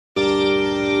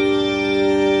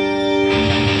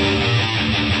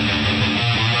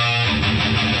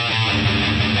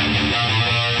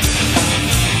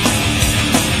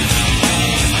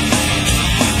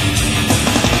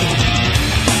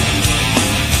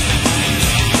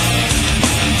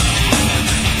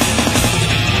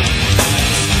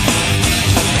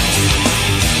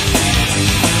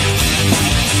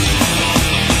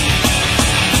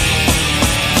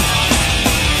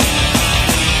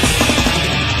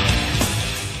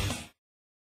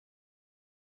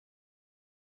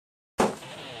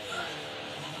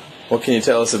What can you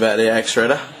tell us about the axe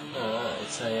shredder?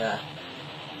 It's a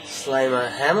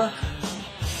Slamer hammer.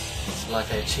 It's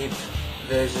like a cheap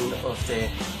version of the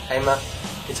Hamer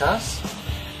guitars.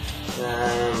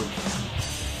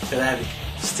 Gonna have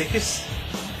stickers.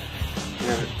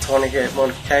 Tonica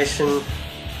modification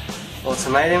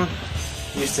ultimatum.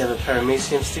 Used to have a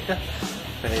paramecium sticker,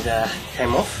 but it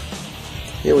came off.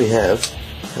 Here we have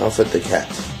Alfred the cat.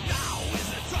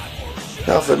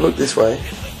 Alfred, look this way.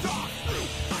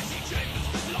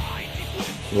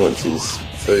 He wants his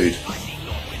food.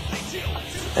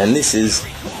 And this is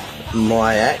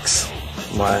my axe.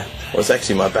 It's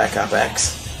actually my backup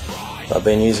axe. I've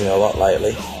been using it a lot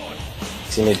lately.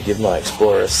 So you need to give my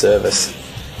Explorer a service.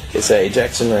 It's a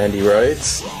Jackson Randy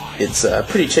Rhodes. It's a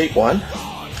pretty cheap one.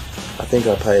 I think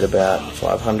I paid about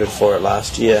 $500 for it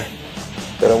last year.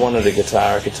 But I wanted a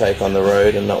guitar I could take on the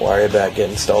road and not worry about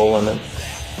getting stolen and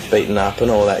beaten up and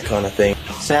all that kind of thing.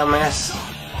 Soundmass,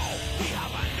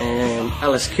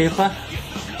 Alice Cooper,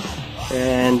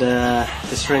 and the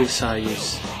strings I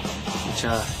use, which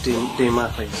are Dean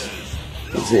Markley's.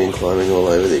 You see him climbing all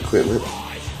over the equipment.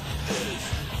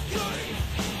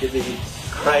 The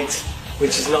crate,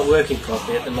 which is not working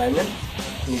properly at the moment,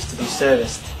 needs to be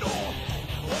serviced.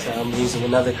 So I'm using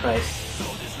another crate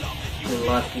in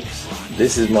life use.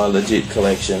 This is my legit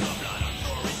collection.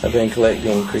 I've been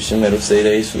collecting Christian metal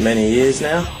CDs for many years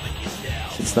now,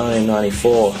 since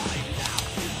 1994.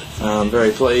 I'm very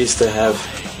pleased to have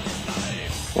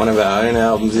one of our own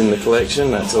albums in the collection.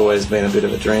 That's always been a bit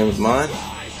of a dream of mine.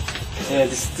 Yeah,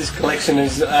 this collection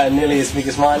is nearly as big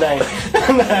as my name.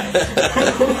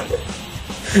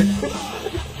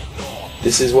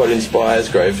 This is what inspires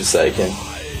Grave Forsaken.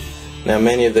 Now,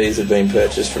 many of these have been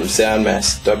purchased from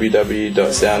Soundmass,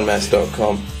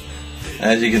 www.soundmass.com.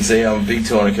 As you can see, I'm a big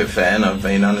Tourniquet fan. I've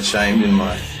been unashamed in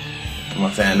my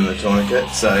fandom of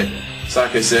Tourniquet. So,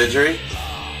 Psychosurgery,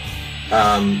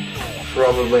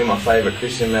 probably my favourite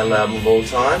Christian metal album of all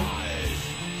time.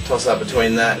 Toss up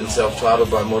between that and Self-Titled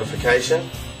by Mortification.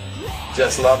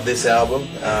 Just love this album.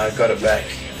 Got it back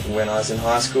when I was in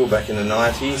high school, back in the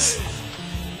 90s.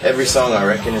 Every song, I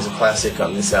reckon, is a classic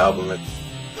on this album. The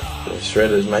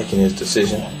shredder's making his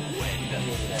decision.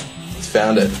 He's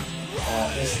found it.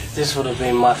 This would have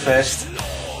been my first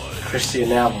Christian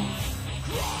album.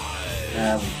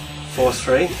 Force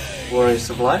 3, Warriors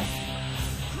of Life.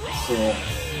 It's a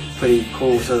pretty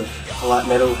cool sort of light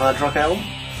metal hard rock album.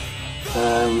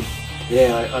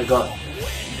 I got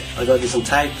this on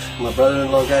tape. My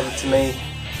brother-in-law gave it to me.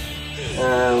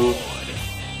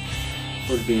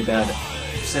 Would be about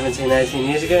 17, 18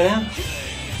 years ago now.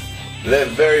 The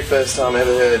very first time I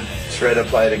ever heard Shredder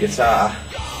play the guitar,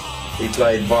 he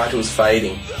played Vitals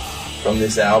Fading from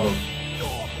this album.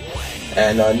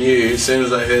 And I knew, as soon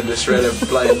as I heard the Shredder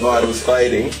playing Vitals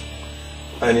Fading,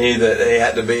 I knew that he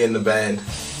had to be in the band.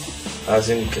 I was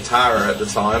in Katara at the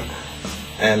time,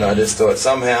 and I just thought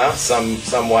somehow,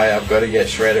 some way I've got to get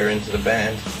Shredder into the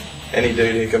band. Any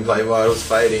dude who can play Vitals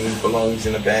Fading belongs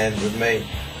in a band with me.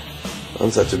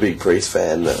 I'm such a big Priest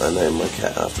fan that I named my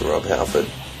cat after Rob Halford.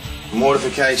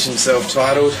 Mortification,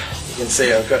 Self-Titled. You can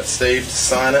see I've got Steve to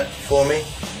sign it for me.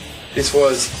 This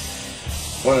was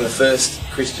one of the first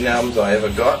Christian albums I ever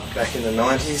got back in the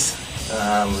 90s.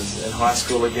 Was in high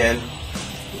school again.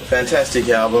 Fantastic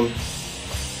album.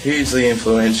 Hugely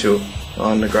influential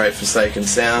on the Great Forsaken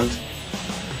sound.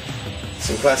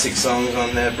 Some classic songs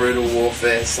on there: Brutal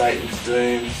Warfare, Satan's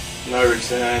Doom, No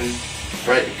Return,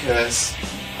 Break the Curse.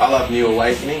 I love New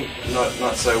Awakening,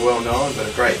 not so well known, but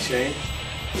a great tune.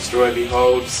 Destroy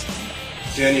Beholds,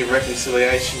 Journey of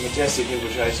Reconciliation, Majestic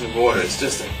Infiltration of Order. It's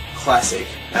just a classic,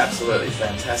 absolutely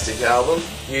fantastic album,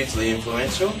 hugely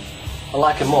influential. I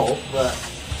like them all, but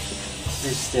this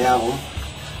is the album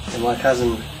that my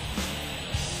cousin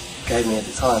gave me at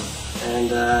the time.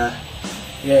 And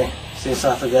since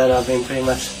after that I've been pretty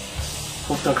much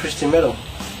hooked on Christian metal.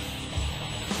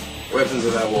 Weapons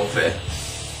of Our Warfare.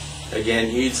 Again,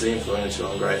 hugely influential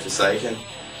on Great Forsaken.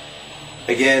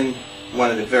 Again, one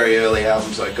of the very early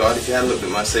albums I got. If you had a look at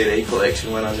my CD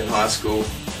collection when I was in high school,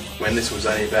 when this was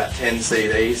only about 10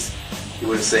 CDs, you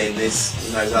would have seen this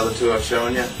and those other two I've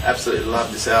shown you. Absolutely love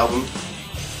this album.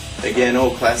 Again,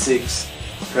 all classics: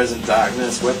 Present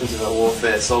Darkness, Weapons of Our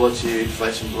Warfare, Solitude,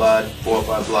 Flesh and Blood, Bought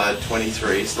by Blood,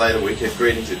 23, Slay the Wicked,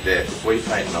 Greetings at Death, If We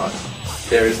Faint Not.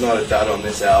 There is not a dud on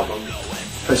this album.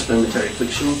 Post-Momentary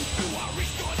Affliction,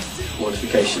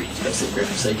 Mortification, that's the Great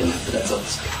Forsaken, but that's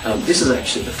us. This is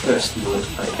actually the first Mort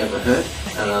I ever heard,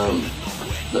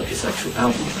 not this actual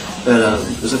album, but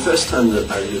it was the first time that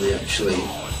I really actually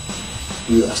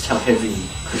realised how heavy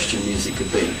Christian music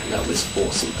could be, and that was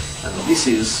awesome. This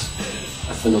is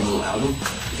a phenomenal album.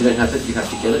 If you don't have it, you have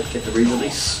to get it. Get the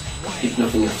re-release, if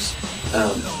nothing else.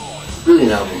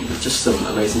 Brilliant album. Just some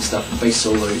amazing stuff. Bass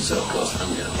solos, so of course I'm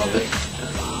gonna love it.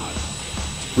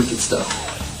 Wicked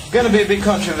stuff. Going to be a bit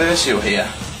controversial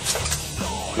here.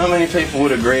 Not many people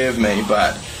would agree with me,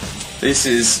 but this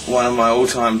is one of my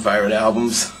all-time favourite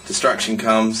albums. Destruction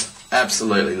Comes.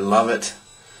 Absolutely love it.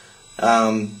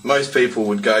 Most people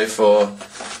would go for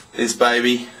This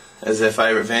Baby as their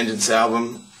favourite Vengeance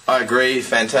album. I agree,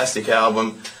 fantastic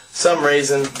album. Some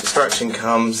reason Destruction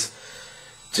Comes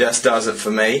just does it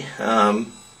for me. I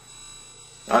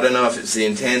don't know if it's the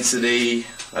intensity,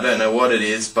 I don't know what it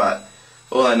is, but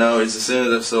all I know is as soon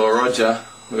as I saw Roger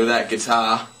with that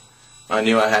guitar, I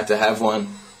knew I had to have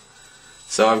one.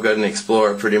 So I've got an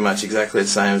Explorer pretty much exactly the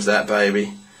same as that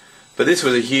baby. But this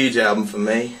was a huge album for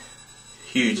me.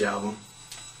 Huge album.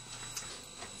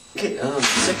 Okay,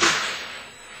 second.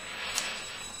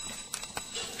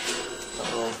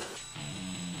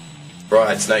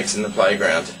 Riot Snakes in the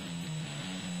Playground.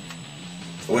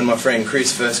 When my friend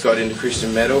Chris first got into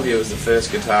Christian metal, he was the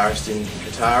first guitarist in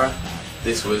Katara.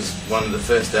 This was one of the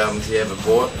first albums he ever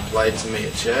bought and played to me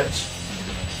at church,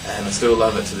 and I still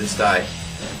love it to this day.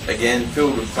 Again,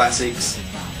 filled with classics,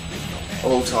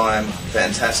 all-time,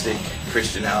 fantastic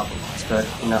Christian album. It's got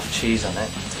enough cheese on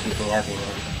it to keep me happy,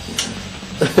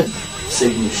 man.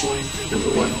 Saving Machine,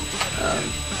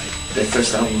 #1. Their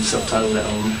first album, self-titled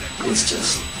album, is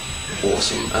just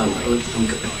awesome.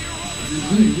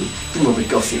 More of a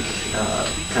gothic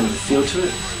kind of feel to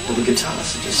it, but the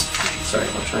guitars are just, sorry,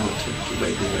 I'll try not to keep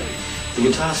waving away. The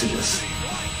guitars are just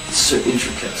so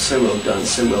intricate, so well done,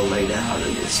 so well laid out,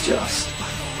 and it's just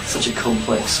such a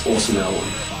complex, awesome album.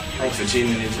 Thanks for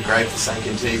tuning in to Grave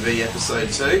Forsaken TV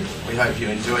episode 2. We hope you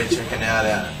enjoyed checking out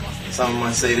some of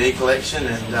my CD collection,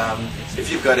 and if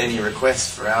you've got any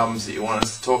requests for albums that you want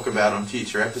us to talk about on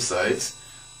future episodes,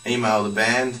 email the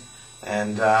band,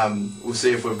 and we'll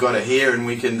see if we've got it here and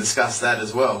we can discuss that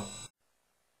as well.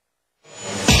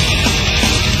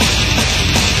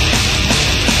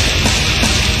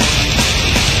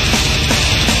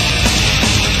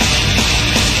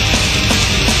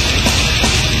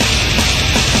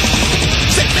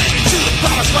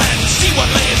 See what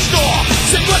lay in store.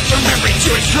 Send blood from memory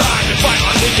to its tribe and fight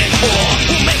our weekend core.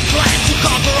 We'll make plans to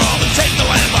conquer all and take the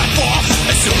land by force.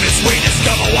 As soon as we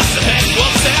discover what's ahead,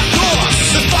 we'll set out.